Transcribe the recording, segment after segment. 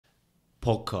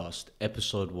Podcast,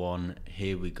 episode 1.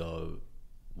 Here we go.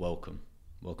 Welcome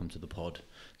to the pod.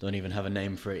 Don't even have a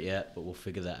name for it yet, but we'll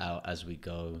figure that out as we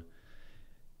go.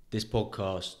 This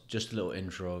podcast, just a little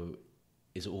intro,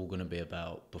 is all going to be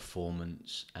about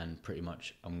performance, and pretty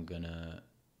much I'm going to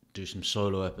do some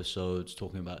solo episodes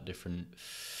talking about different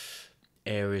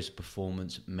areas of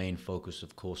performance, main focus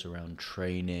of course around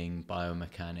training,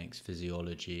 biomechanics,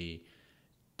 physiology,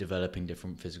 developing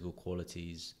different physical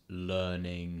qualities,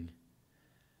 learning,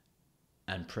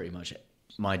 and pretty much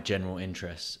my general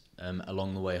interests.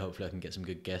 Along the way, hopefully I can get some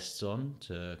good guests on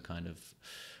to kind of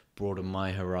broaden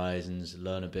my horizons,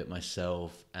 learn a bit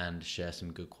myself, and share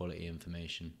some good quality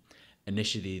information.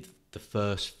 Initially, the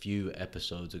first few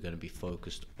episodes are going to be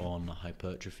focused on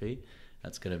hypertrophy.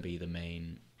 That's going to be the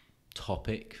main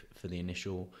topic for the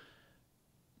initial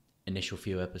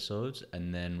few episodes,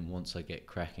 and then once I get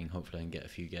cracking, hopefully I can get a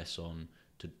few guests on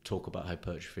to talk about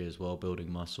hypertrophy as well,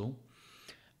 building muscle,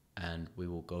 and we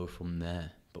will go from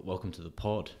there. But welcome to the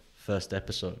pod, first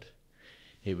episode.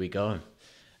 Here we go.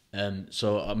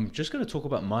 So I'm just going to talk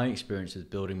about my experience with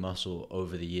building muscle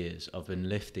over the years. I've been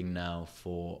lifting now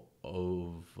for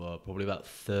over probably about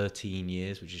 13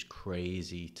 years, which is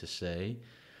crazy to say.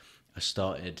 I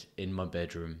started in my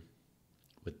bedroom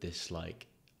with this like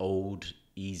old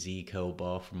EZ curl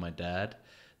bar from my dad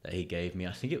that he gave me.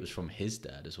 I think it was from his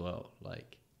dad as well,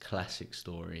 like classic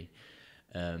story.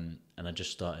 And I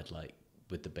just started like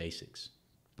with the basics,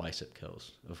 bicep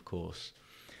curls, of course.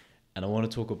 And I want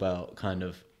to talk about kind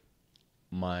of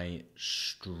my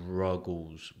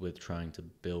struggles with trying to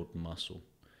build muscle.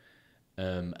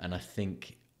 And I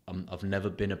think I've never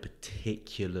been a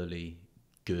particularly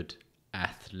good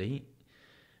athlete.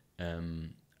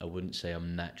 I wouldn't say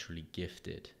I'm naturally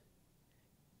gifted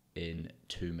in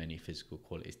too many physical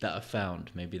qualities that I've found.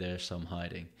 Maybe there are some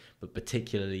hiding, but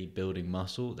particularly building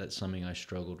muscle, that's something I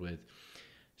struggled with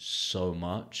so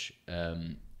much,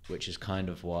 which is kind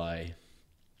of why,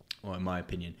 or in my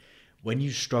opinion, when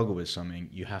you struggle with something,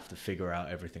 you have to figure out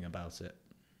everything about it.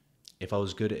 If I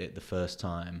was good at it the first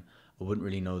time, I wouldn't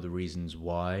really know the reasons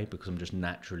why, because I'm just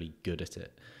naturally good at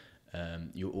it.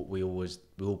 We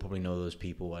all probably know those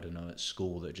people, I don't know, at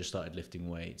school that just started lifting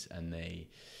weights and they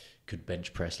could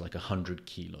bench press like 100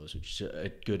 kilos, which is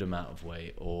a good amount of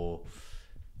weight, or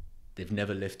they've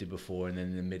never lifted before and then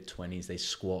in the mid-20s they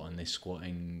squat and they're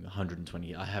squatting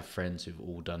 120. I have friends who've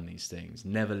all done these things,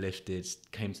 never lifted,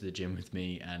 came to the gym with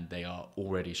me, and they are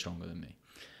already stronger than me.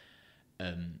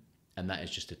 And that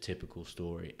is just a typical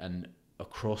story. And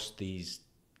across these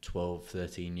 12,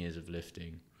 13 years of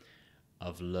lifting,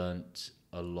 I've learnt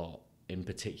a lot, in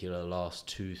particular the last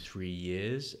 2-3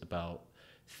 years, about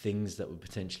things that were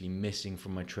potentially missing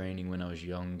from my training when I was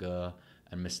younger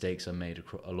and mistakes I made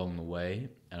along the way.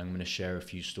 And I'm going to share a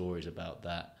few stories about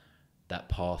that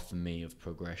path for me of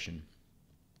progression,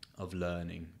 of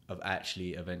learning, of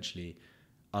actually eventually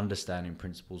understanding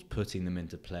principles, putting them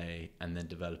into play, and then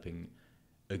developing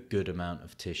a good amount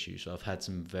of tissue. So I've had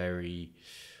some very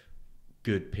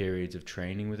good periods of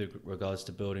training with regards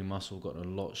to building muscle, gotten a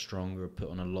lot stronger, put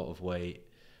on a lot of weight,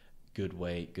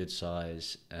 good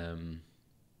size,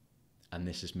 and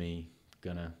this is me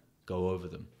gonna go over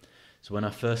them. So when I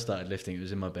first started lifting, it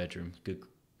was in my bedroom,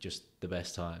 just the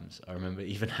best times. I remember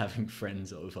even having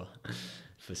friends over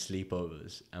for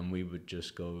sleepovers, and we would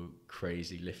just go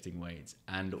crazy lifting weights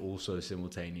and also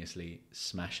simultaneously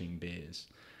smashing beers,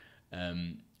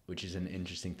 which is an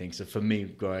interesting thing. So for me,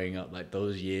 growing up, like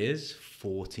those years,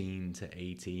 14 to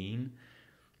 18,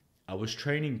 I was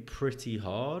training pretty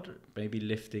hard, maybe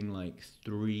lifting like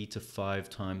 3 to 5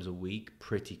 times a week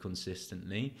pretty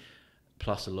consistently,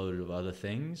 plus a load of other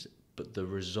things. But the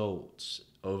results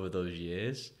over those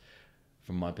years,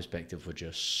 from my perspective, were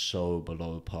just so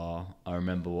below par. I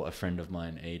remember what a friend of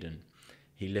mine, Aiden,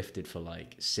 he lifted for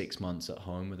like 6 months at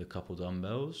home with a couple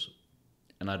dumbbells,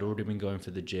 and I'd already been going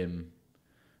for the gym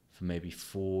for maybe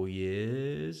 4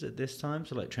 years at this time.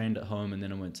 So like trained at home, and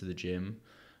then I went to the gym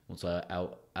once I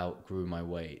outgrew my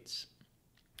weights.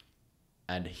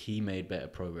 And he made better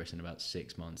progress in about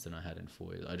 6 months than I had in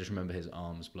 4 years. I just remember his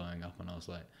arms blowing up, and I was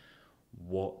like,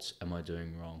 what am I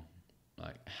doing wrong?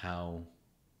 Like, how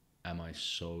am I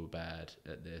so bad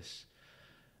at this?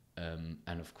 And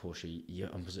of course,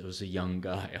 it was a young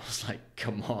guy. I was like,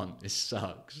 come on, this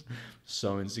sucks.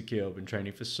 So insecure. I've been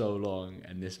training for so long,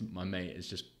 and my mate is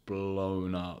just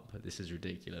blown up. This is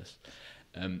ridiculous.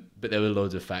 But there were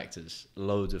loads of factors.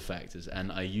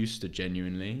 And I used to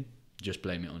genuinely just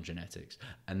blame it on genetics.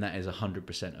 And that is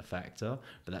 100% a factor,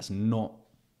 but that's not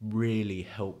really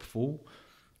helpful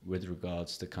with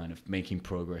regards to kind of making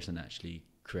progress and actually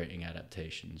creating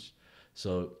adaptations.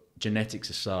 So genetics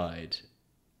aside,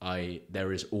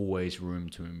 there is always room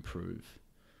to improve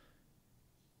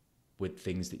with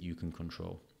things that you can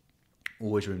control.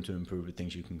 Always room to improve with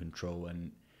things you can control,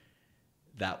 and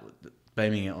that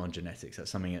blaming it on genetics,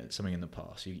 that's something in the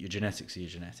past. Your genetics are your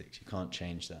genetics. You can't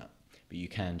change that, but you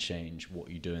can change what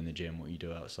you do in the gym, what you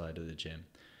do outside of the gym.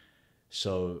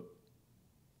 So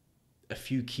a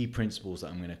few key principles that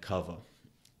I'm going to cover.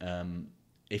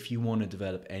 If you want to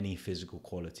develop any physical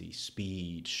quality,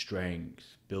 speed,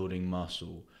 strength, building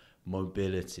muscle,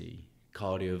 mobility,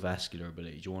 cardiovascular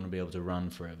ability, do you want to be able to run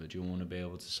forever? Do you want to be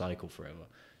able to cycle forever?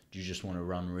 Do you just want to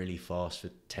run really fast for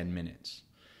 10 minutes?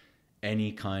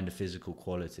 Any kind of physical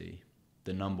quality,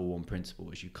 the number one principle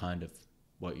is you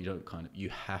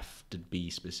have to be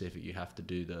specific. You have to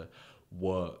do the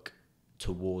work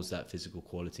towards that physical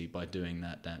quality by doing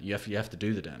that. You have to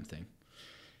do the damn thing.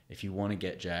 If you want to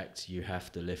get jacked, you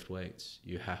have to lift weights.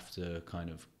 You have to kind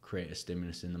of create a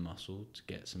stimulus in the muscle to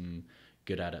get some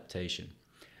good adaptation.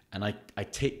 And I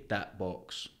ticked that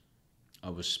box. I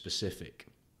was specific.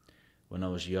 When I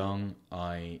was young,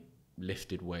 I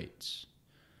lifted weights.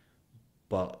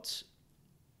 But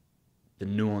the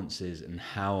nuances and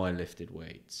how I lifted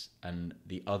weights and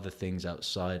the other things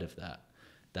outside of that,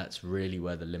 that's really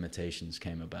where the limitations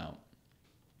came about.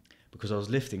 Because I was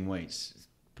lifting weights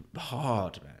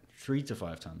hard, man, 3 to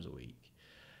 5 times a week.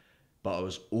 But I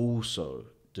was also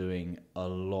doing a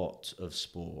lot of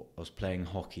sport. I was playing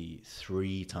hockey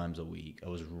 3 times a week. I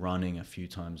was running a few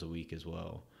times a week as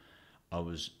well. I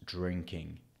was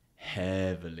drinking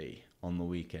heavily on the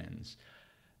weekends.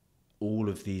 All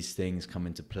of these things come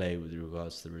into play with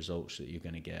regards to the results that you're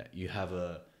going to get. You have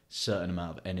a certain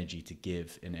amount of energy to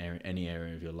give in any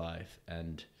area of your life.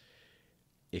 And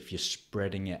if you're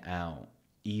spreading it out,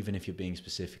 even if you're being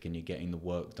specific and you're getting the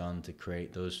work done to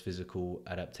create those physical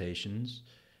adaptations,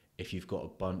 if you've got a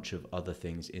bunch of other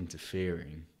things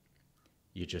interfering,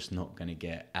 you're just not going to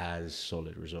get as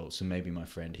solid results. So maybe my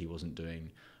friend, he wasn't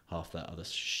doing half that other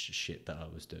shit that I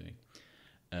was doing.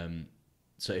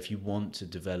 So if you want to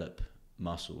develop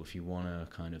muscle, if you want to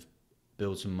kind of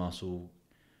build some muscle,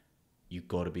 you've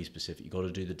got to be specific. You've got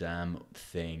to do the damn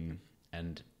thing.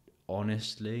 And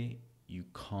honestly, you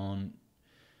can't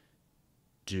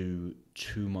do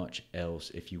too much else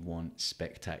if you want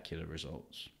spectacular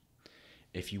results.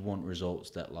 If you want results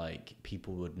that like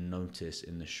people would notice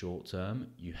in the short term,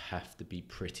 you have to be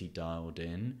pretty dialed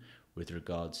in with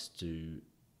regards to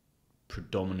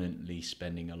predominantly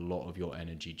spending a lot of your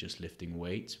energy just lifting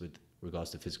weights with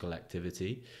regards to physical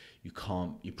activity. You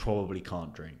probably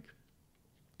can't drink.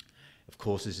 Of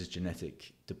course, this is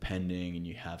genetic depending, and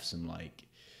you have some like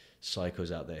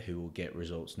psychos out there who will get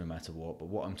results no matter what. But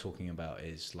what I'm talking about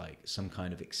is like some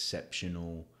kind of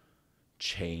exceptional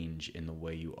change in the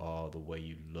way you are, the way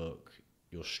you look,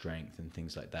 your strength and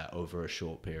things like that over a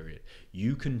short period.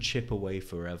 You can chip away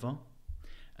forever.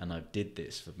 And I did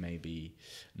this for maybe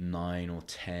 9 or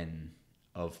 10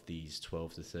 of these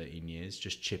 12 to 13 years,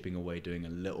 just chipping away, doing a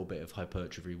little bit of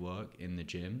hypertrophy work in the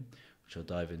gym, which I'll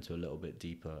dive into a little bit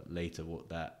deeper later, what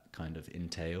that kind of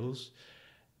entails.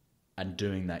 And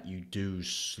doing that, you do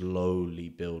slowly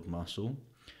build muscle.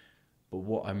 But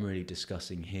what I'm really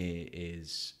discussing here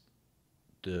is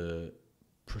the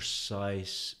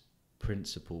precise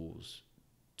principles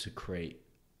to create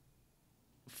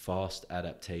fast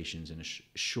adaptations in a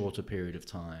shorter period of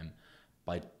time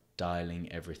by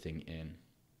dialing everything in.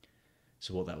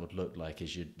 So what that would look like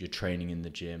is you're training in the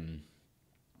gym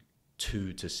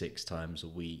 2 to 6 times a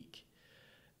week,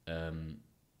 and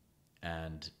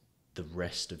the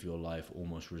rest of your life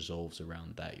almost resolves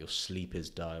around that. Your sleep is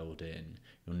dialed in,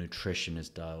 your nutrition is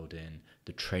dialed in,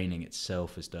 the training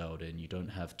itself is dialed in. You don't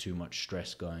have too much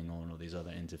stress going on or these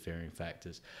other interfering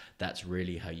factors. That's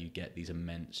really how you get these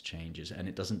immense changes. And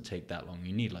it doesn't take that long.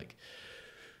 You need like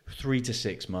 3 to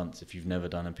 6 months if you've never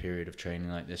done a period of training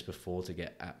like this before to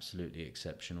get absolutely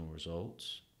exceptional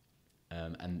results.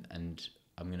 And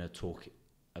I'm going to talk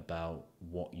about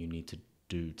what you need to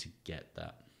do to get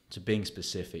that. So being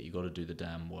specific, you got to do the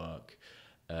damn work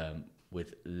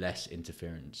with less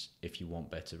interference if you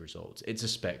want better results. It's a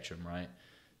spectrum, right?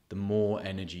 The more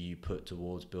energy you put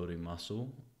towards building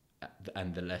muscle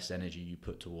and the less energy you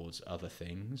put towards other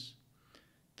things,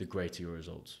 the greater your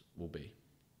results will be.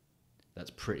 That's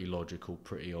pretty logical,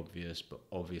 pretty obvious, but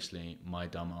obviously my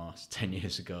dumb ass 10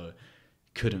 years ago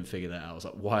couldn't figure that out. I was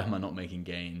like, why am I not making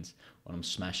gains when I'm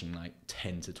smashing like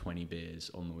 10 to 20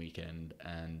 beers on the weekend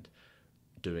and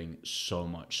doing so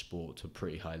much sport to a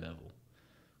pretty high level?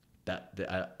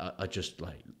 I just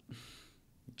like,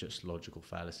 just logical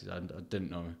fallacies. I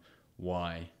didn't know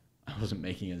why I wasn't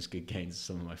making as good gains as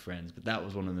some of my friends, but that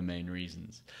was one of the main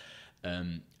reasons.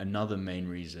 Another main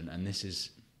reason, and this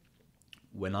is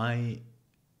when I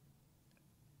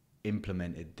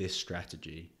implemented this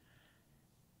strategy,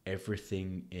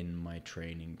 everything in my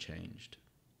training changed.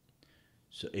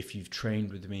 So if you've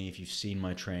trained with me, if you've seen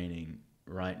my training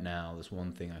right now, there's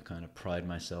one thing I kind of pride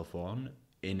myself on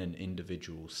in an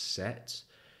individual set.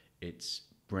 It's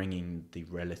bringing the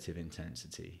relative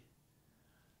intensity,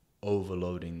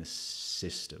 overloading the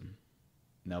system.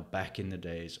 Now, back in the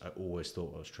days, I always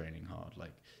thought I was training hard.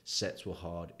 Like, sets were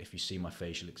hard. If you see my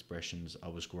facial expressions, I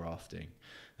was grafting.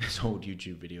 There's old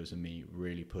YouTube videos of me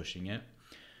really pushing it.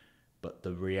 But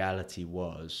the reality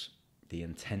was, the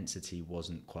intensity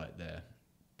wasn't quite there.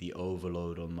 The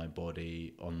overload on my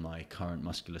body, on my current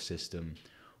muscular system,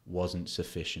 wasn't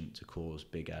sufficient to cause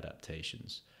big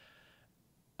adaptations.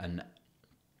 And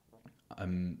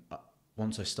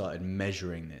once I started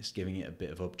measuring this, giving it a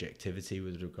bit of objectivity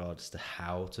with regards to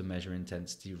how to measure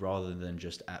intensity, rather than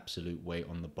just absolute weight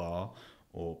on the bar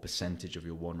or percentage of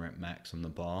your 1 rep max on the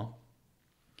bar.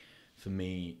 For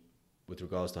me, with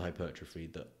regards to hypertrophy,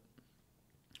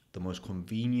 the most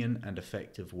convenient and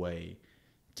effective way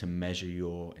to measure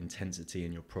your intensity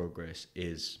and your progress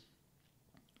is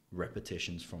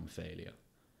repetitions from failure.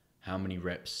 How many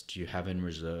reps do you have in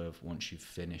reserve once you've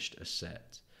finished a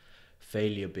set?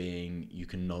 Failure being you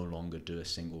can no longer do a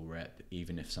single rep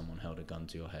even if someone held a gun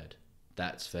to your head.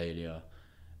 That's failure.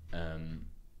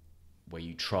 Where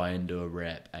you try and do a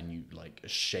rep and you like are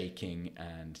shaking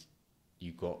and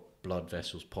you got blood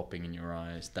vessels popping in your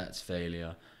eyes. That's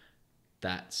failure.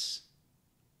 That's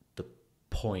the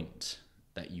point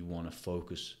that you want to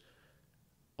focus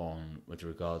on with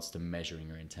regards to measuring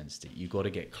your intensity. You got to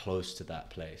get close to that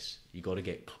place. You got to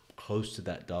get close to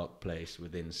that dark place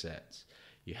within sets.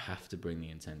 You have to bring the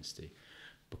intensity,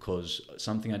 because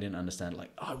something I didn't understand,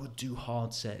 like I would do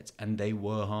hard sets and they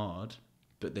were hard,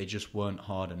 but they just weren't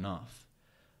hard enough.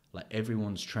 Like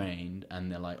everyone's trained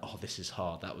and they're like, oh, this is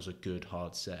hard. That was a good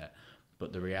hard set.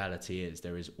 But the reality is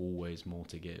there is always more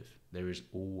to give. There is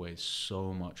always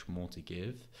so much more to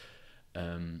give.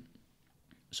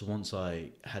 So once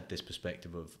I had this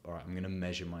perspective of, all right, I'm going to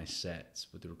measure my sets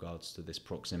with regards to this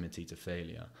proximity to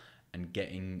failure and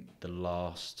getting the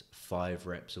last 5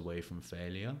 reps away from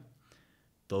failure,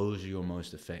 those are your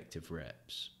most effective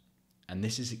reps. And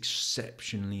this is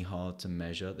exceptionally hard to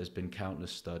measure. There's been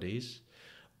countless studies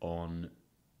on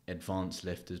advanced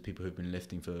lifters, people who've been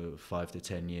lifting for 5 to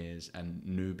 10 years, and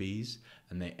newbies,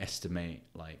 and they estimate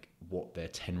like what their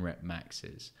 10 rep max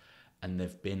is. And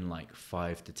they've been like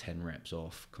 5 to 10 reps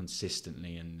off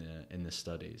consistently in the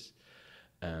studies,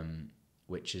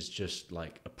 which is just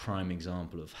like a prime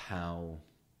example of how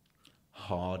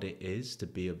hard it is to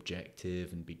be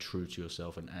objective and be true to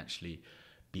yourself and actually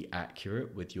be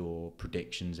accurate with your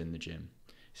predictions in the gym.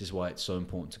 This is why it's so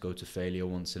important to go to failure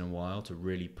once in a while, to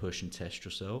really push and test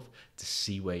yourself, to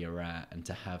see where you're at and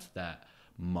to have that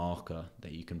marker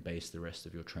that you can base the rest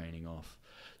of your training off.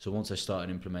 So once I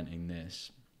started implementing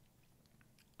this,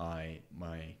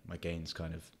 my gains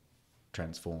kind of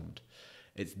transformed.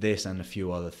 It's this and a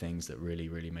few other things that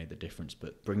really made the difference.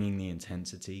 But bringing the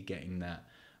intensity, getting that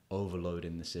overload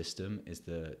in the system is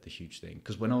the huge thing.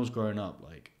 Because when I was growing up,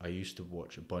 like I used to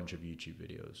watch a bunch of YouTube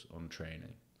videos on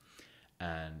training,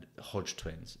 and Hodge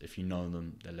twins, if you know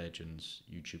them, they're legends,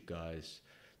 YouTube guys.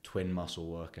 Twin Muscle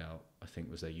Workout, I think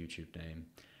was their YouTube name.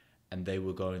 And they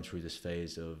were going through this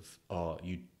phase of, oh,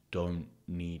 you don't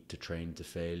need to train to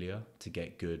failure to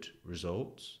get good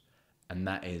results. And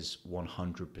that is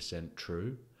 100%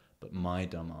 true. But my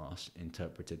dumbass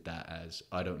interpreted that as,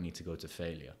 I don't need to go to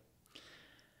failure.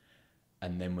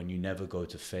 And then when you never go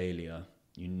to failure,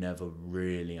 you never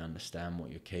really understand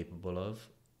what you're capable of.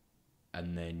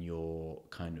 And then your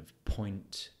kind of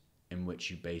point in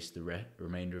which you base the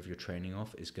remainder of your training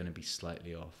off is going to be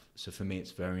slightly off. So for me,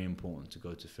 it's very important to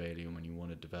go to failure when you want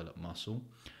to develop muscle,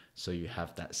 so you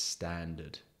have that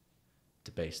standard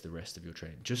to base the rest of your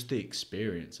training. Just the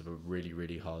experience of a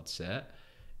really hard set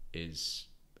is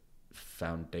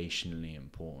foundationally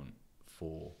important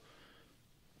for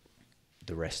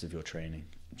the rest of your training.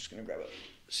 I'm just going to grab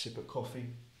a sip of coffee.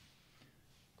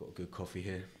 Got a good coffee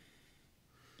here.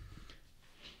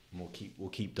 And we'll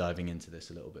keep diving into this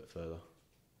a little bit further.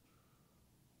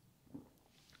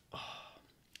 Oh,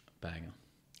 banger.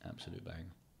 Absolute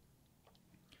banger.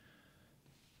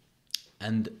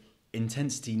 And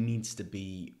intensity needs to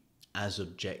be as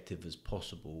objective as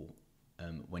possible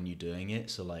when you're doing it.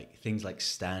 So like things like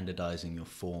standardizing your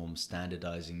form,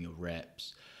 standardizing your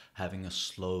reps, having a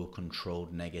slow,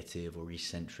 controlled negative or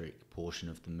eccentric portion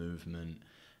of the movement,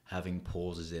 having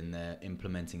pauses in there,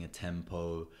 implementing a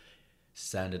tempo,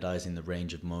 standardizing the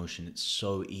range of motion. It's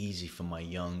so easy for my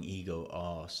young ego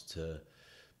arse to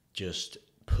just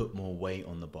put more weight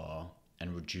on the bar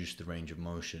and reduce the range of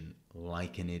motion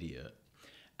like an idiot,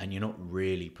 and you're not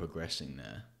really progressing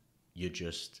there. You're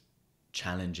just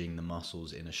challenging the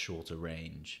muscles in a shorter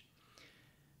range,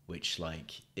 which,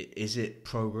 like, is it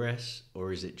progress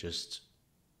or is it just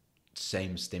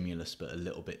same stimulus but a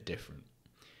little bit different?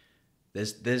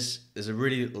 There's a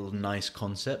really little nice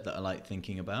concept that I like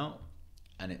thinking about,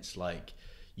 and it's like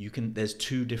there's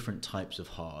two different types of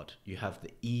hard. You have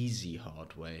the easy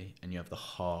hard way and you have the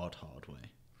hard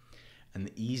way. And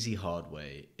the easy hard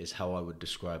way is how I would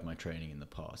describe my training in the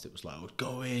past. It was like I would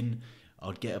go in, I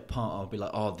would get a part, I'd be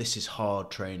like, oh, this is hard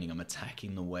training. I'm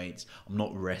attacking the weights. I'm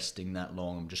not resting that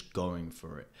long. I'm just going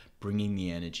for it, bringing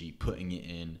the energy, putting it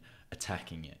in,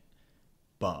 attacking it.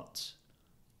 But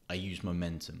I use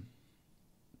momentum.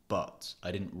 But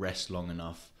I didn't rest long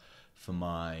enough for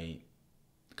my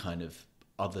kind of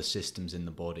other systems in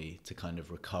the body to kind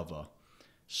of recover.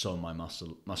 So my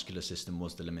muscular system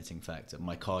was the limiting factor.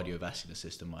 My cardiovascular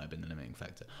system might have been the limiting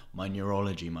factor. My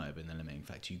neurology might have been the limiting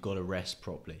factor. You've got to rest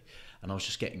properly. And I was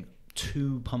just getting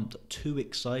too pumped, too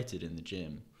excited in the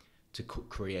gym to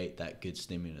create that good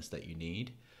stimulus that you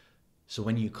need. So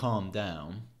when you calm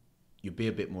down, you be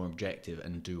a bit more objective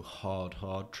and do hard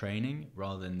training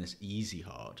rather than this easy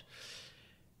hard.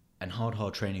 And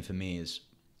hard training for me is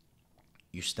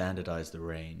you standardize the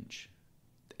range.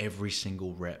 Every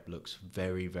single rep looks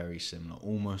very, very similar,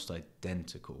 almost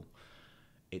identical.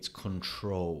 It's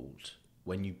controlled.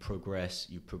 When you progress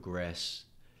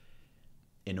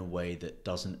in a way that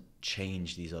doesn't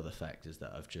change these other factors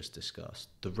that I've just discussed.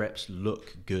 The reps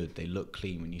look good. They look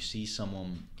clean. When you see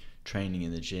someone training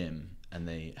in the gym and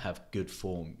they have good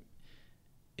form,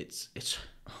 it's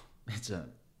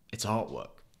artwork.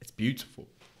 It's beautiful.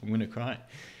 I'm gonna cry.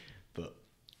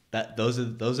 But those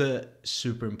are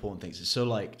super important things. So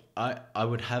like I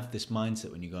would have this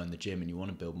mindset when you go in the gym and you want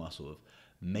to build muscle of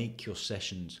make your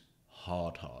sessions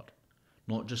hard.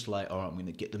 Not just like, all right, I'm going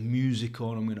to get the music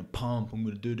on, I'm going to pump, I'm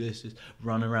going to do this,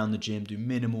 run around the gym, do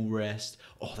minimal rest.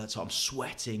 Oh, I'm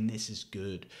sweating. This is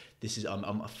good.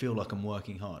 I feel like I'm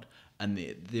working hard. And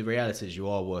the reality is you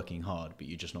are working hard, but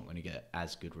you're just not going to get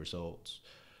as good results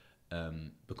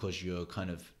because you're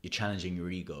challenging your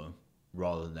ego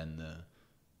rather than the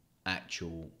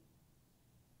actual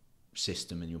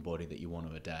system in your body that you want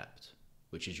to adapt,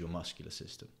 which is your muscular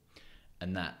system.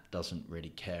 And that doesn't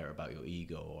really care about your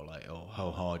ego or like, oh,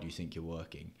 how hard you think you're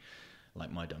working,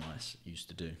 like my dumbass used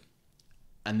to do.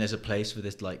 And there's a place for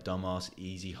this like dumbass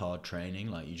easy hard training.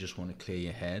 Like you just want to clear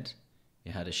your head.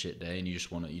 You had a shit day and you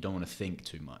don't want to think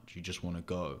too much. You just want to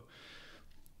go.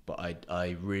 But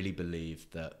I really believe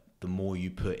that the more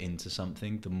you put into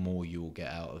something, the more you will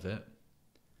get out of it.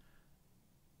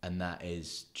 And that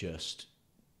is just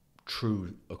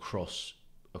true across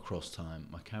time.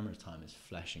 My camera time is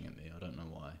flashing at me. I don't know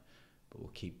why, but we'll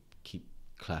keep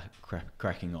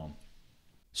cracking on.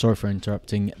 Sorry for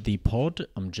interrupting the pod.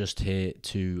 I'm just here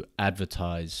to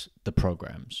advertise the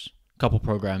programs. A couple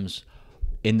programs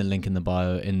in the link in the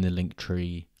bio, in the link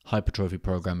tree. Hypertrophy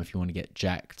program if you want to get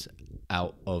jacked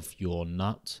out of your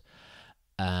nut,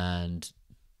 and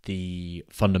the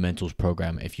fundamentals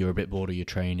program if you're a bit bored of your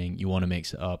training, you want to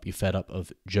mix it up, you're fed up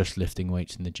of just lifting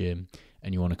weights in the gym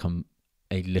and you want to come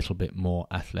a little bit more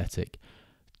athletic.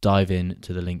 Dive in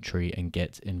to the link tree and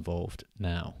get involved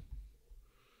now.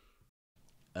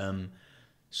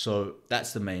 So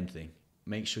that's the main thing.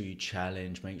 Make sure you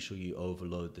challenge, make sure you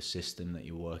overload the system that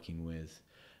you're working with.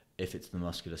 If it's the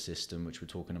muscular system, which we're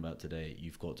talking about today,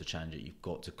 you've got to challenge it. You've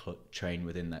got to train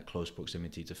within that close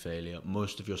proximity to failure.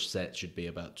 Most of your sets should be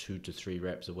about 2 to 3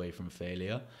 reps away from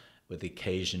failure, with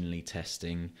occasionally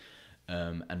testing.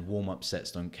 And warm-up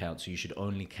sets don't count. So you should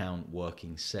only count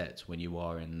working sets when you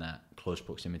are in that close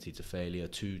proximity to failure.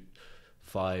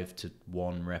 5 to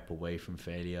 1 rep away from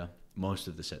failure. Most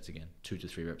of the sets, again, 2 to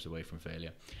 3 reps away from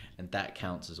failure. And that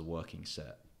counts as a working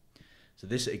set. So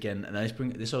this again, and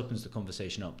this opens the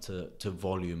conversation up to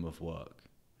volume of work.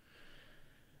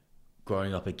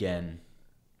 Growing up again,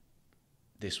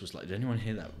 this was like, did anyone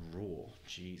hear that roar?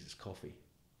 Jesus, coffee.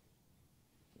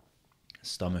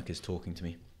 Stomach is talking to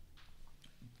me.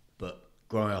 But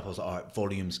growing up, I was like, all right,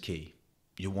 volume's key.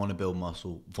 You want to build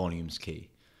muscle, volume's key.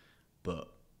 But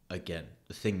again,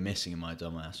 the thing missing in my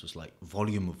dumbass was like,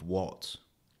 volume of what?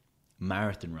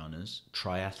 Marathon runners,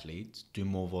 triathletes, do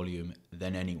more volume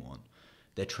than anyone.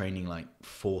 They're training like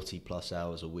 40 plus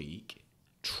hours a week,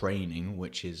 training,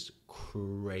 which is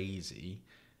crazy.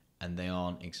 And they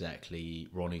aren't exactly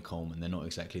Ronnie Coleman. They're not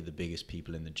exactly the biggest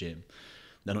people in the gym.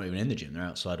 They're not even in the gym. They're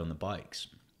outside on the bikes.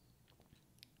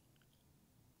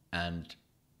 And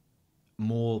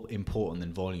more important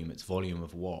than volume, it's volume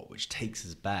of what, which takes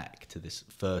us back to this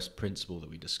first principle that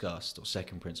we discussed, or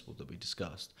second principle that we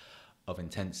discussed, of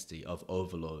intensity, of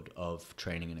overload, of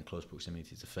training in a close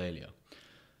proximity to failure.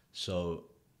 So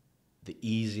the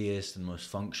easiest and most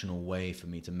functional way for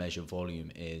me to measure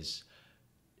volume is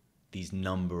these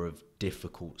number of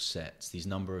difficult sets, these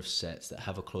number of sets that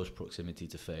have a close proximity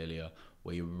to failure,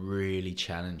 where you're really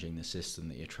challenging the system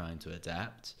that you're trying to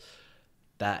adapt.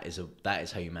 That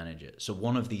is how you manage it. So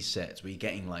one of these sets where you're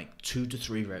getting like 2 to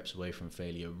 3 reps away from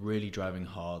failure, really driving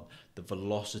hard, the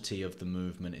velocity of the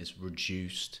movement is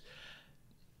reduced,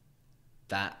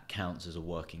 that counts as a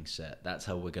working set. That's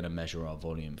how we're going to measure our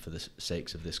volume for the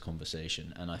sakes of this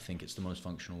conversation. And I think it's the most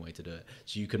functional way to do it.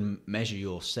 So you can measure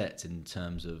your sets in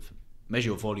terms of, measure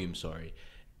your volume,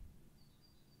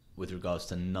 with regards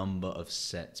to number of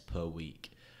sets per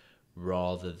week,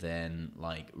 rather than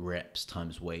like reps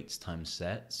times weights times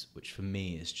sets, which for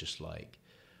me is just like,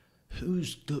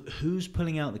 who's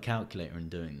pulling out the calculator and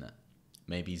doing that?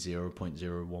 Maybe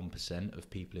 0.01% of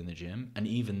people in the gym. And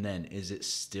even then, is it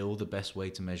still the best way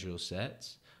to measure your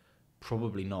sets?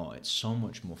 Probably not. It's so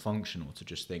much more functional to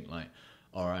just think like,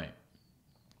 all right,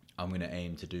 I'm going to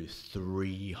aim to do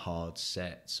 3 hard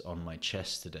sets on my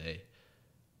chest today.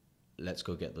 Let's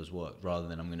go get those work, rather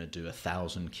than I'm going to do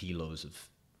 1,000 kilos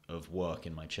of work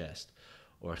in my chest,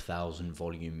 or 1,000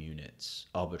 volume units,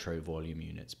 arbitrary volume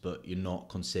units, but you're not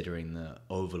considering the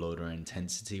overload or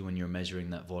intensity when you're measuring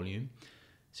that volume.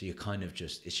 So you're kind of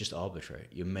it's just arbitrary.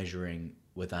 You're measuring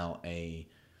without a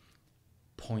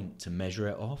point to measure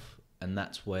it off. And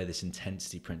that's where this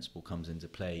intensity principle comes into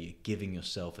play. You're giving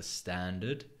yourself a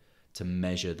standard to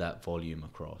measure that volume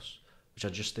across, which I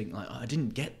just think, like, I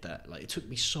didn't get that. Like, it took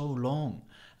me so long.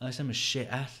 Unless I'm a shit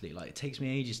athlete, like, it takes me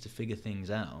ages to figure things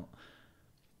out.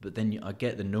 But then I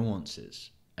get the nuances.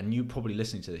 And you probably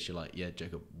listening to this, you're like, yeah,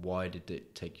 Jacob, why did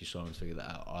it take you so long to figure that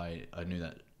out? I knew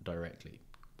that directly.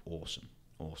 Awesome.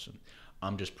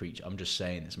 I'm just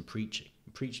saying this. I'm preaching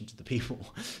to the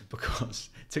people because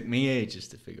it took me ages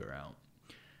to figure out.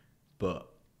 But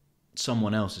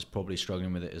someone else is probably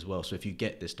struggling with it as well. So if you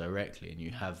get this directly and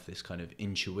you have this kind of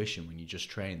intuition when you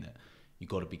just train that you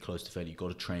got to be close to failure, you got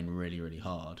to train really, really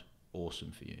hard.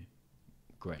 Awesome for you.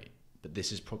 Great. But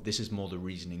this is more the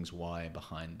reasonings why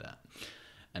behind that,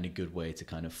 and a good way to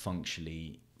kind of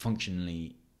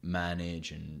functionally manage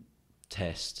and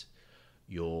test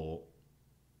your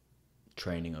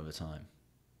training over time.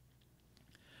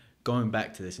 Going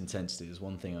back to this intensity, there's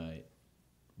one thing I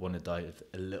want to dive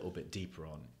a little bit deeper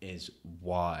on, is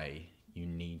why you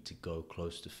need to go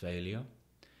close to failure.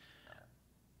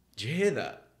 Did you hear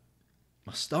that?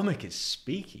 My stomach is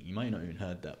speaking. You might not even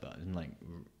heard that, but I'm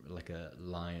like a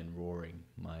lion roaring.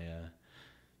 My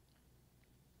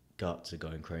guts are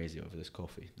going crazy over this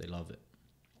coffee. They love it.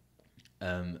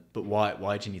 But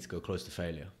why do you need to go close to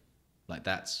failure? Like,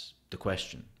 that's the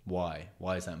question. Why?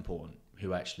 Why is that important?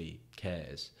 Who actually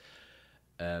cares?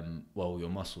 Well, your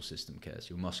muscle system cares.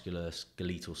 Your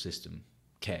musculoskeletal system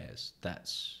cares.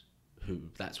 That's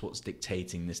what's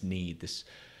dictating this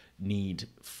need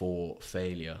for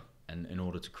failure, and in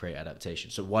order to create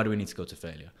adaptation. So why do we need to go to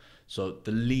failure? So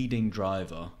the leading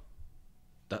driver,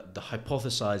 the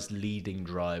hypothesized leading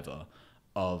driver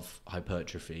of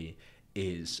hypertrophy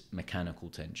is mechanical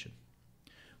tension,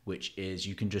 which is,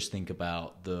 you can just think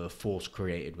about the force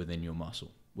created within your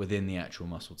muscle, within the actual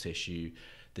muscle tissue,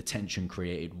 the tension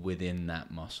created within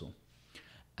that muscle.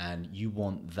 And you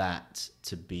want that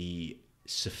to be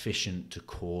sufficient to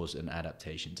cause an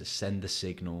adaptation, to send the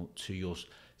signal to your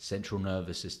central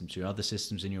nervous system, to other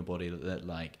systems in your body that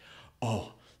like,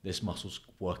 oh, this muscle's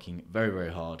working very,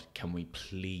 very hard. Can we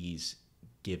please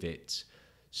give it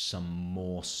some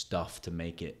more stuff to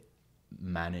make it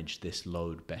manage this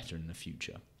load better in the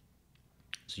future?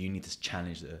 So you need to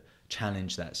challenge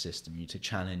that system. You need to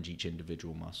challenge each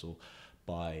individual muscle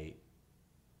by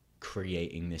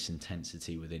creating this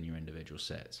intensity within your individual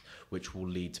sets, which will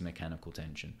lead to mechanical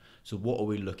tension. So what are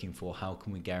we looking for? How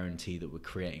can we guarantee that we're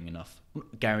creating enough?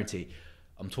 Guarantee,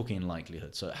 I'm talking in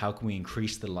likelihood. So how can we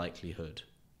increase the likelihood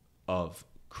of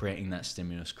creating that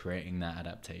stimulus, creating that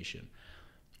adaptation?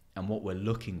 And what we're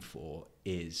looking for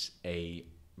is a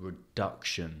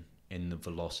reduction in the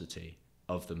velocity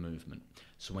of the movement.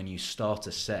 So when you start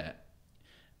a set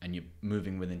and you're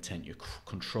moving with intent, you're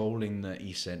controlling the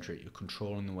eccentric, you're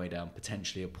controlling the way down,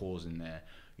 potentially a pause in there,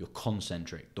 you're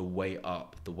concentric, the way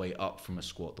up from a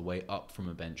squat, the way up from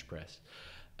a bench press,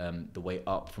 the way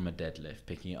up from a deadlift,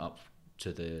 picking it up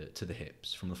to the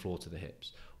hips, from the floor to the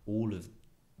hips. All of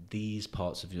these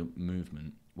parts of your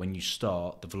movement, when you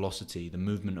start, the velocity, the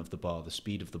movement of the bar, the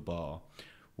speed of the bar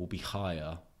will be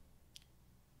higher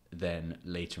than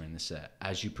later in the set.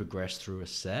 As you progress through a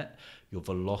set, your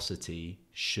velocity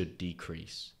should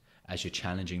decrease. As you're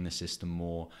challenging the system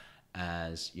more,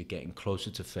 as you're getting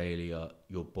closer to failure,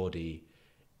 your body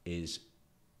is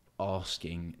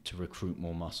asking to recruit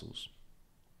more muscles.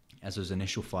 As those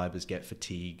initial fibers get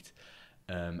fatigued,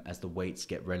 as the weights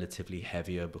get relatively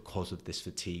heavier because of this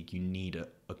fatigue, you need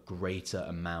a greater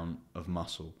amount of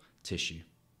muscle tissue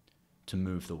to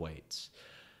move the weights.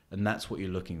 And that's what you're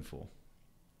looking for.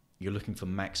 You're looking for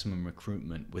maximum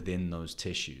recruitment within those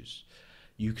tissues.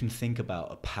 You can think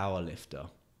about a power lifter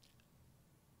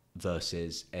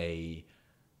versus a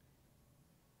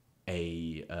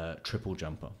triple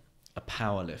jumper. A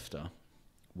power lifter,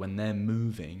 when they're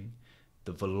moving,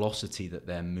 the velocity that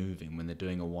they're moving when they're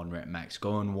doing a 1 rep max,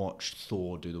 go and watch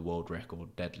Thor do the world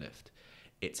record deadlift.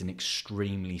 It's an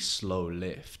extremely slow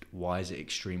lift. Why is it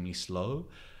extremely slow?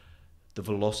 The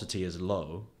velocity is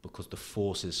low because the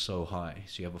force is so high.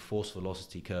 So you have a force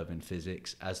velocity curve in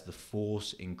physics. As the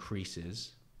force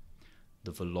increases,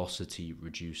 the velocity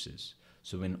reduces.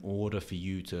 So in order for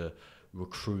you to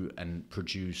recruit and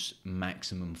produce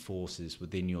maximum forces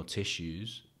within your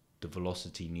tissues, the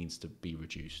velocity needs to be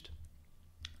reduced.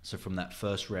 So from that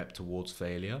first rep towards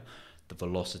failure, the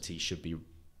velocity should be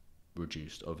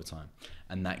reduced over time.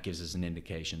 And that gives us an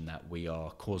indication that we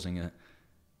are causing a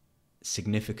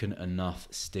significant enough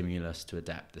stimulus to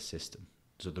adapt the system.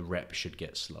 So the rep should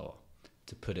get slower.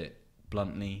 To put it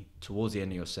bluntly, towards the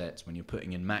end of your sets, when you're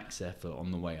putting in max effort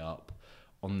on the way up,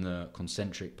 on the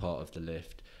concentric part of the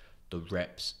lift, the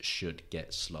reps should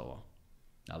get slower.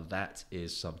 Now that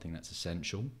is something that's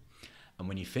essential. And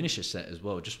when you finish a set as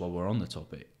well, just while we're on the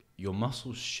topic, your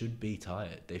muscles should be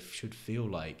tired. They should feel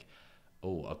like,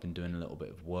 oh, I've been doing a little bit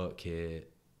of work here.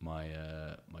 My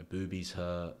boobies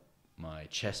hurt, my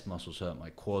chest muscles hurt, my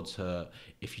quads hurt.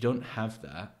 If you don't have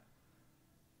that,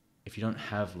 if you don't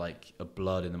have like a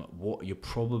blood in them, what, you're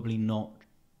probably not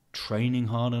training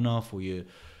hard enough, or you're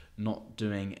not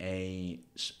doing a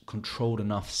controlled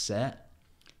enough set.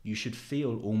 You should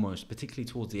feel almost, particularly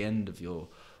towards the end of your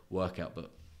workout,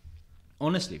 but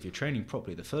honestly, if you're training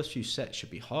properly, the first few sets should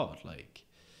be hard. Like,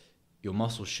 your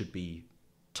muscles should be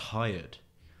tired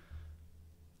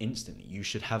instantly. You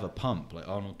should have a pump. Like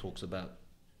Arnold talks about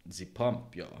the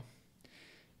pump, yeah.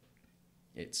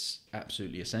 It's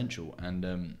absolutely essential.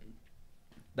 And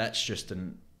that's just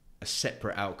a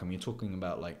separate outcome. You're talking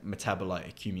about like metabolite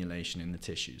accumulation in the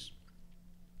tissues.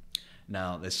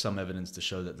 Now, there's some evidence to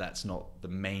show that that's not the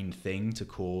main thing to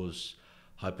cause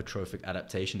hypertrophic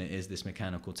adaptation. It is this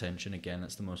mechanical tension. Again,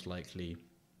 that's the most likely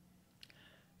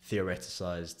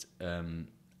theoreticized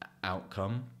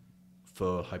outcome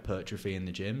for hypertrophy in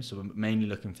the gym. So we're mainly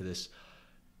looking for this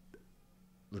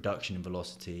reduction in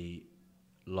velocity,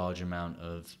 large amount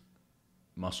of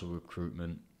muscle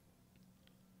recruitment,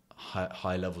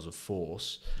 high levels of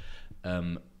force,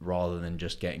 rather than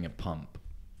just getting a pump.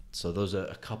 So those are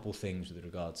a couple things with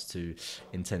regards to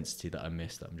intensity that I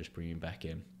missed that I'm just bringing back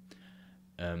in.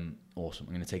 Awesome.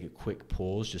 I'm going to take a quick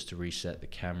pause just to reset the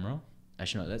camera.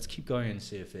 Actually, no, let's keep going and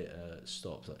see if it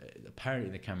stops. Apparently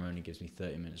the camera only gives me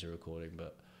 30 minutes of recording,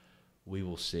 but we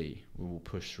will see. We will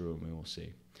push through and we will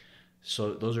see.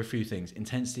 So those are a few things.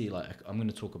 Intensity, like, I'm going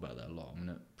to talk about that a lot. I'm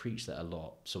going to preach that a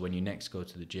lot. So when you next go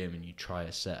to the gym and you try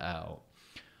a set out,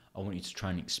 I want you to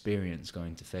try and experience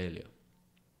going to failure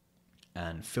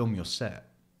and film your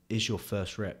set. Is your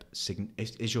first rep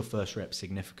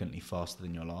significantly faster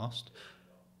than your last?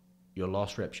 Your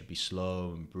last rep should be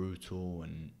slow and brutal,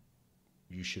 and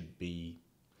you should be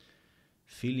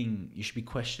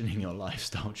questioning your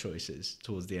lifestyle choices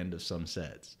towards the end of some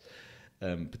sets,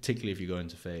 particularly if you go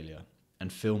into failure,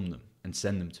 and film them and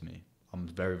send them to me. I'm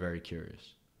very, very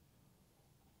curious.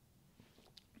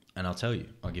 And I'll tell you,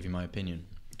 I'll give you my opinion.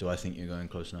 Do I think you're going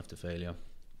close enough to failure?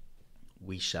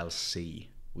 We shall see.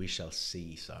 We shall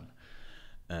see, son.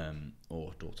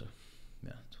 Or daughter.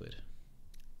 Yeah, it's weird.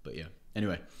 But yeah.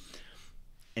 Anyway,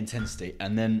 intensity.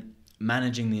 And then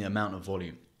managing the amount of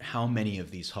volume. How many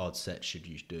of these hard sets should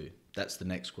you do? That's the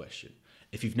next question.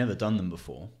 If you've never done them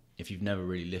before, if you've never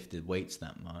really lifted weights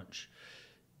that much,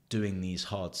 doing these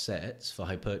hard sets for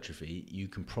hypertrophy, you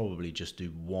can probably just do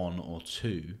 1 or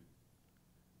 2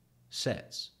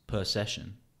 sets per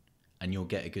session and you'll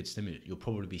get a good stimulus. You'll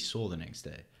probably be sore the next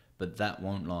day, but that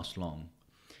won't last long.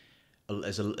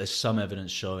 There's some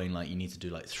evidence showing like you need to do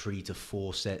like 3 to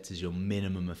 4 sets as your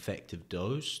minimum effective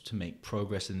dose to make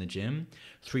progress in the gym.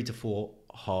 3 to 4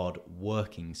 hard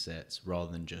working sets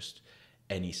rather than just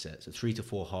any set. So 3 to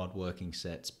 4 hard working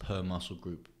sets per muscle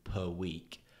group per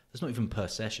week. That's not even per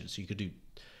session. So you could do,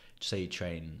 say you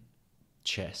train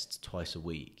chest twice a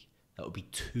week. That would be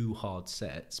 2 hard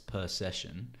sets per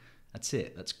session. That's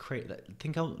it. That's crazy.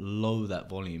 Think how low that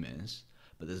volume is.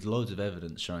 But there's loads of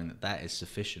evidence showing that that is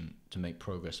sufficient to make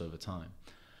progress over time.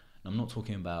 And I'm not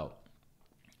talking about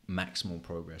maximal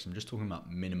progress. I'm just talking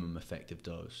about minimum effective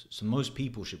dose. So most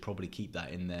people should probably keep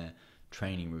that in their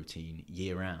training routine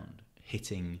year round,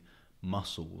 hitting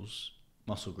muscle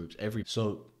groups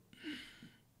so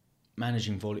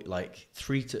managing volume, like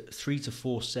 3 to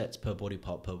 4 sets per body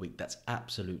part per week, that's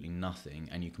absolutely nothing,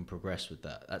 and you can progress with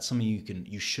that. That's something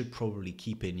you should probably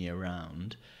keep in year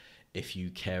round if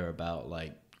you care about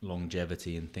like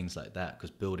longevity and things like that, because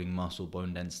building muscle,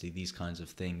 bone density, these kinds of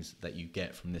things that you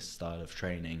get from this style of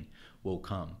training will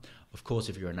come. Of course,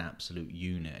 if you're an absolute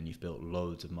unit and you've built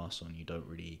loads of muscle and you don't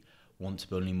really want to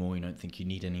build any more, you don't think you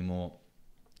need any more,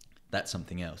 that's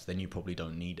something else. Then you probably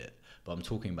don't need it. But I'm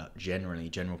talking about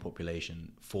general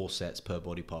population, 4 sets per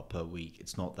body part per week.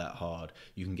 It's not that hard.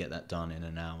 You can get that done in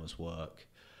an hour's work.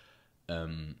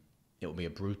 It will be a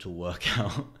brutal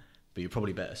workout, but you're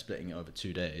probably better splitting it over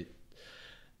 2 days.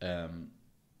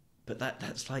 But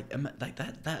that's like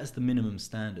that is the minimum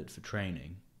standard for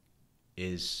training,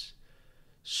 is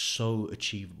so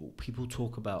achievable. People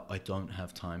talk about, I don't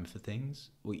have time for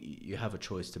things. Well, you have a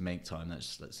choice to make time.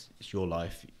 That's it's your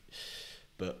life.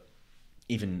 But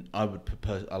even I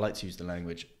like to use the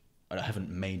language, I haven't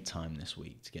made time this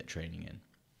week to get training in,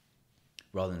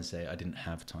 rather than say I didn't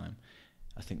have time.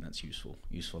 I think that's useful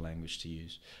language to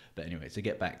use. But anyway, to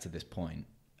get back to this point,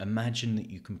 imagine that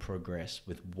you can progress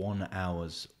with 1 hour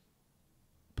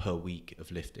per week of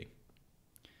lifting.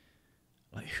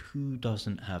 Like, who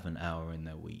doesn't have an hour in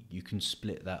their week? You can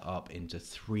split that up into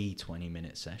 3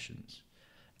 20-minute sessions.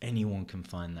 Anyone can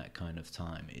find that kind of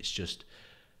time. It's just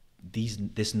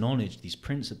this knowledge, these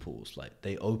principles, like,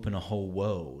 they open a whole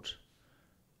world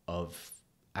of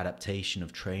adaptation,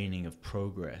 of training, of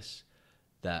progress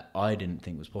that I didn't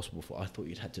think was possible before. I thought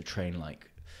you'd had to train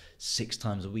like 6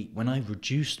 times a week. When I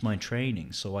reduced my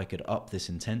training so I could up this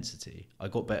intensity, I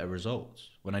got better results.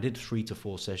 When I did 3 to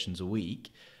 4 sessions a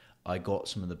week, I got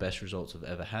some of the best results I've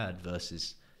ever had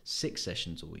versus 6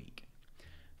 sessions a week.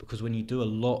 Because when you do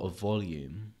a lot of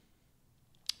volume,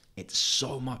 it's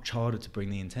so much harder to bring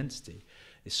the intensity.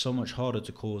 It's so much harder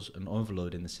to cause an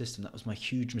overload in the system. That was my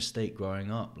huge mistake growing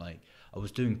up. Like, I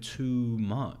was doing too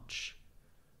much,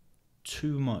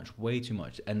 way too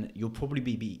much. And you'll probably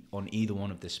be on either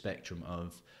one of this spectrum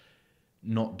of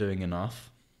not doing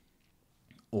enough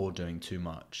or doing too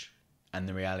much. And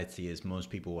the reality is most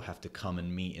people will have to come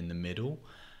and meet in the middle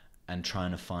and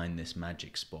trying to find this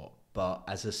magic spot. But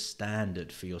as a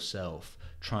standard for yourself,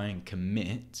 try and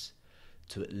commit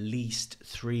to at least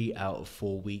 3 out of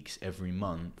 4 weeks every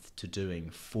month to doing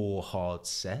 4 hard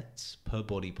sets per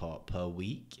body part per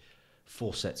week.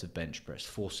 4 sets of bench press,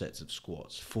 4 sets of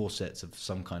squats, 4 sets of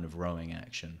some kind of rowing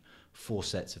action, 4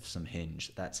 sets of some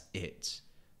hinge. That's it.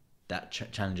 That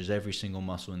challenges every single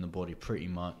muscle in the body pretty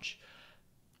much.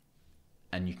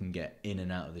 And you can get in and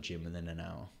out of the gym within an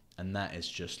hour. And that is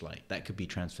just like, that could be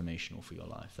transformational for your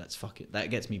life. That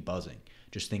gets me buzzing,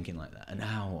 just thinking like that. An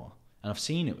hour. And I've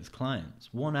seen it with clients.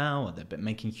 1 hour, they've been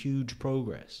making huge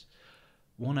progress.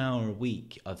 1 hour a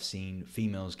week, I've seen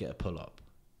females get a pull-up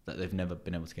that they've never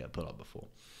been able to get a pull-up before.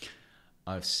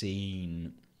 I've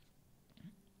seen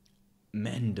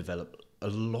men develop a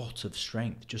lot of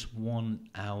strength, just 1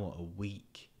 hour a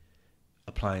week,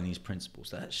 applying these principles.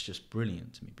 That's just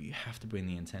brilliant to me, but you have to bring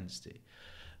the intensity.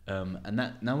 And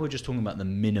that, now we're just talking about the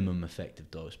minimum effective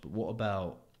dose, but what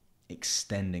about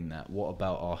extending that? What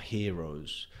about our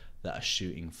heroes that are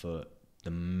shooting for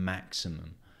the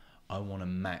maximum? I want to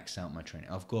max out my training.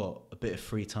 I've got a bit of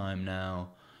free time now.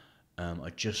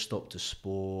 I just stopped a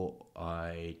sport.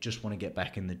 I just want to get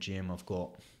back in the gym. I've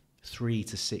got 3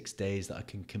 to 6 days that I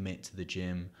can commit to the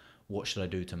gym. What should I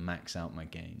do to max out my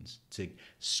gains, to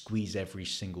squeeze every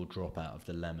single drop out of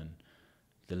the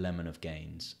lemon of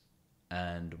gains?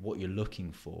 And what you're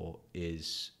looking for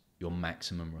is your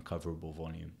maximum recoverable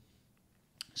volume.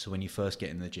 So when you first get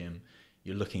in the gym,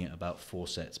 you're looking at about 4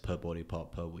 sets per body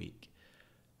part per week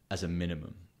as a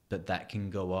minimum. But that can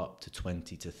go up to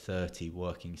 20 to 30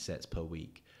 working sets per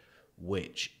week,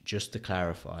 which, just to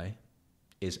clarify,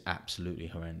 is absolutely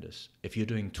horrendous. If you're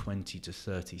doing 20 to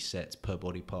 30 sets per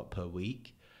body part per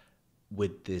week,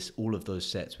 with all of those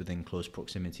sets within close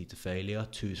proximity to failure,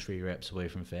 2-3 reps away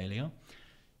from failure,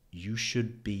 you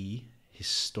should be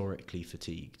historically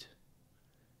fatigued.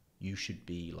 You should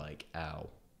be like, ow,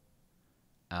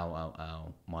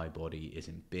 my body is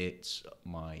in bits.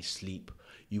 My sleep,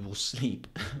 you will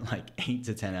sleep like 8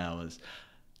 to 10 hours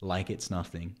like it's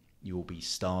nothing. You will be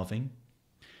starving.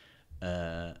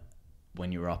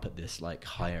 when you're up at this like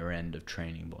higher end of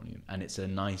training volume, and it's a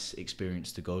nice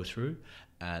experience to go through.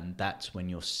 And that's when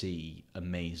you'll see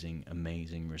amazing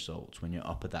results, when you're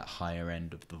up at that higher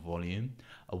end of the volume.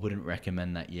 I wouldn't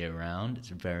recommend that year round. It's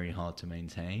very hard to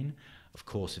maintain. Of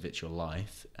course, if it's your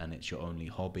life and it's your only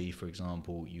hobby, for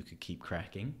example, you could keep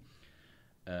cracking.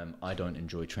 I don't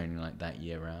enjoy training like that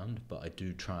year round, but I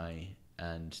do try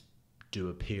and do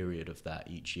a period of that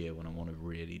each year when I want to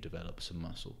really develop some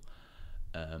muscle.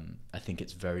 I think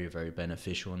it's very, very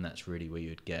beneficial, and that's really where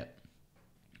you'd get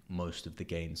most of the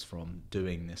gains from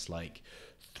doing this like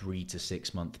 3 to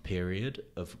 6 month period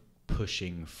of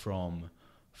pushing from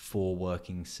 4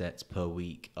 working sets per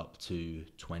week up to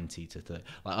 20 to 30.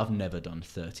 Like, I've never done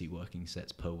 30 working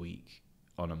sets per week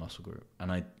on a muscle group,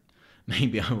 and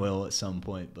maybe I will at some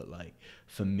point, but like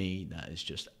for me that is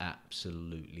just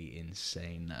absolutely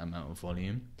insane, that amount of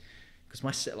volume. Because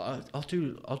my set, like, I'll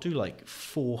do like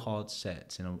 4 hard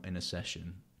sets in a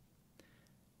session,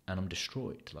 and I'm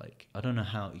destroyed. Like, I don't know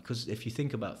how, because if you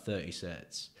think about 30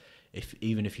 sets,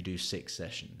 even if you do 6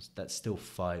 sessions, that's still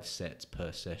 5 sets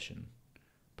per session,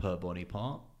 per body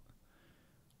part.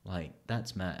 Like,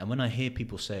 that's mad. And when I hear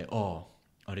people say, "Oh,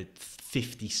 I did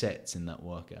 50 sets in that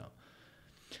workout,"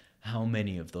 how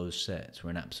many of those sets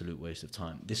were an absolute waste of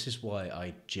time? This is why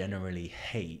I generally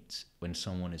hate when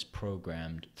someone is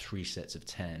programmed 3 sets of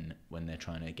 10 when they're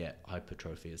trying to get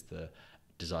hypertrophy as the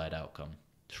desired outcome.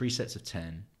 3 sets of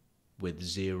 10 with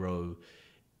 0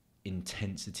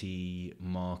 intensity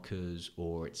markers,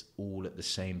 or it's all at the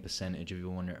same percentage of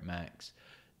your 1 rep max.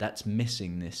 That's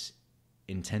missing this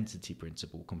intensity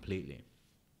principle completely.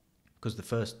 Because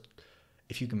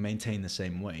if you can maintain the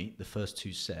same weight, the first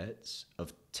 2 sets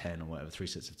of 10 or whatever, 3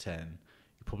 sets of 10,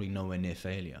 you're probably nowhere near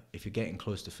failure. If you're getting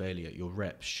close to failure, your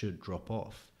reps should drop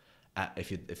off.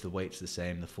 If the weight's the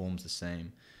same, the form's the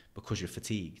same, because you're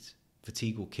fatigued.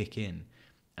 Fatigue will kick in,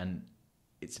 and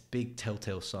it's a big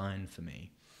telltale sign for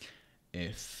me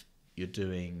if you're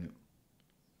doing,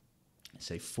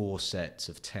 say, 4 sets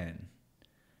of 10,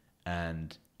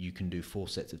 and you can do 4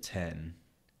 sets of 10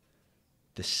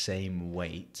 the same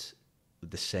weight,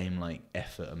 with the same like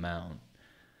effort amount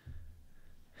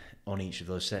on each of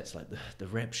those sets. Like, the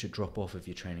reps should drop off if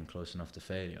you're training close enough to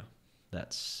failure.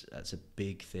 That's a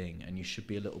big thing, and you should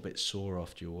be a little bit sore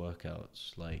after your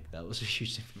workouts. Like, that was a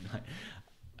huge thing for me. Like,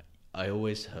 I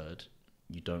always heard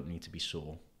you don't need to be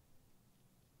sore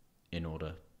in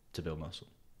order to build muscle,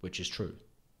 which is true.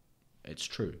 It's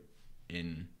true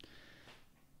in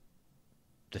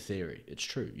the theory. It's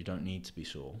true. You don't need to be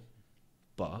sore,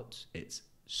 but it's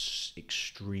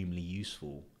extremely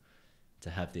useful to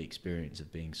have the experience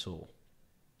of being sore,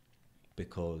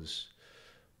 because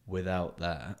without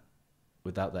that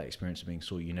experience of being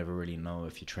sore, you never really know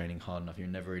if you're training hard enough. You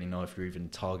never really know if you're even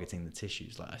targeting the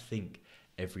tissues. Like, I think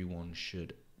everyone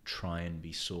should try and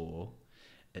be sore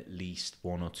at least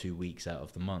 1 or 2 weeks out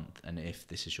of the month, and if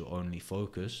this is your only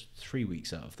focus, 3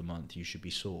 weeks out of the month you should be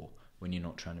sore when you're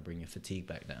not trying to bring your fatigue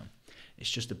back down.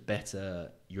 It's just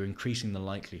you're increasing the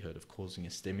likelihood of causing a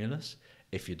stimulus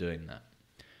if you're doing that,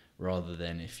 rather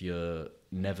than if you're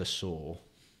never sore,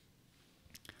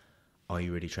 are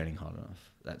you really training hard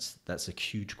enough? That's a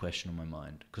huge question on my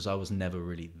mind, because I was never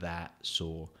really that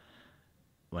sore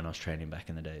when I was training back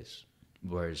in the days.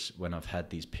 Whereas when I've had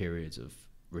these periods of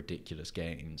ridiculous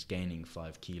gains, gaining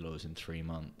 5 kilos in 3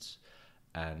 months,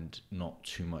 and not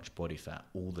too much body fat,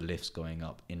 all the lifts going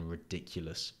up in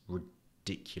ridiculous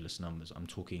numbers. I'm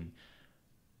talking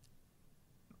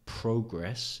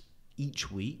progress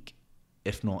each week,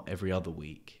 if not every other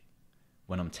week,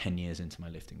 when I'm 10 years into my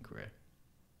lifting career.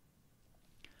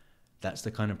 That's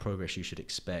the kind of progress you should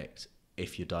expect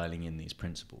if you're dialing in these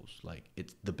principles. Like,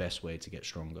 it's the best way to get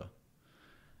stronger.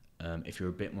 If you're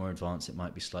a bit more advanced, it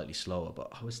might be slightly slower,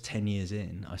 but I was 10 years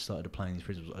in, I started applying these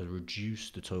principles. I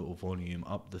reduced the total volume,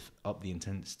 up the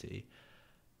intensity,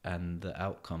 and the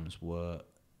outcomes were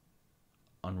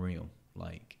unreal.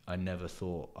 Like, I never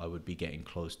thought I would be getting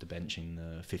close to benching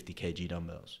the 50 kg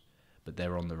dumbbells, but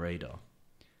they're on the radar.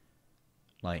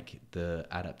 Like, the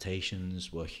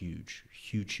adaptations were huge,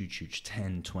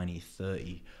 10, 20,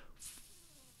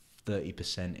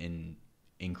 30% in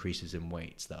increases in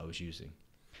weights that I was using.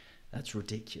 That's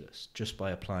ridiculous, just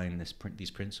by applying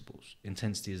these principles.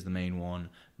 Intensity is the main one,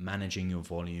 managing your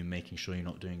volume, making sure you're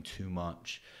not doing too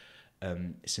much,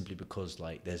 simply because,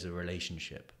 like, there's a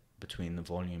relationship between the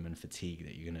volume and fatigue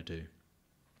that you're going to do.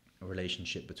 A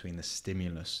relationship between the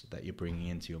stimulus that you're bringing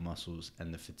into your muscles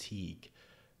and the fatigue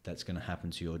that's going to happen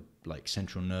to your, like,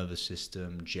 central nervous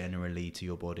system, generally to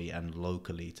your body, and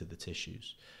locally to the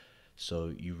tissues.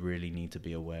 So you really need to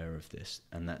be aware of this,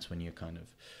 and that's when you're kind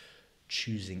of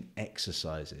choosing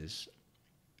exercises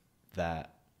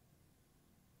that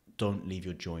don't leave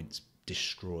your joints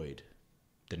destroyed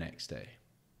the next day.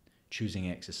 Choosing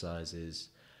exercises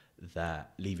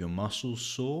that leave your muscles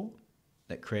sore,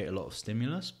 that create a lot of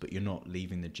stimulus, but you're not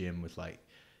leaving the gym with like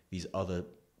these other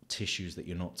tissues that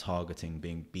you're not targeting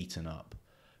being beaten up.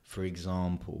 For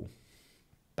example,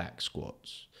 back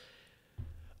squats.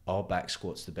 Are back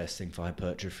squats the best thing for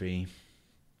hypertrophy?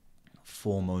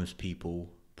 For most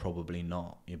people, probably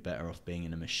not. You're better off being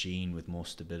in a machine with more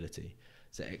stability.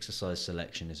 So exercise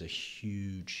selection is a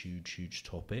huge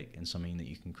topic, and something that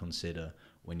you can consider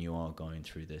when you are going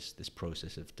through this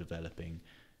process of developing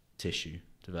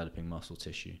muscle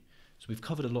tissue. So we've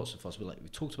covered a lot so far. So we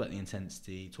talked about the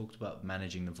intensity, talked about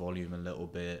managing the volume a little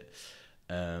bit,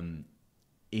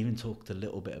 even talked a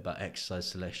little bit about exercise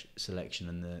selection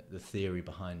and the theory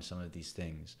behind some of these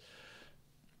things.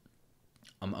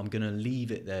 I'm going to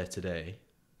leave it there today,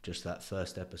 just that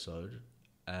first episode,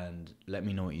 and let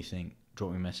me know what you think.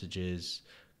 Drop me messages.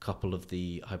 Couple of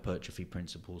the hypertrophy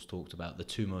principles talked about, the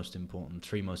three most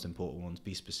important ones: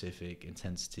 be specific,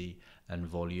 intensity, and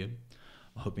volume.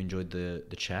 I hope you enjoyed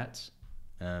the chat,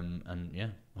 and yeah,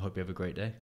 I hope you have a great day.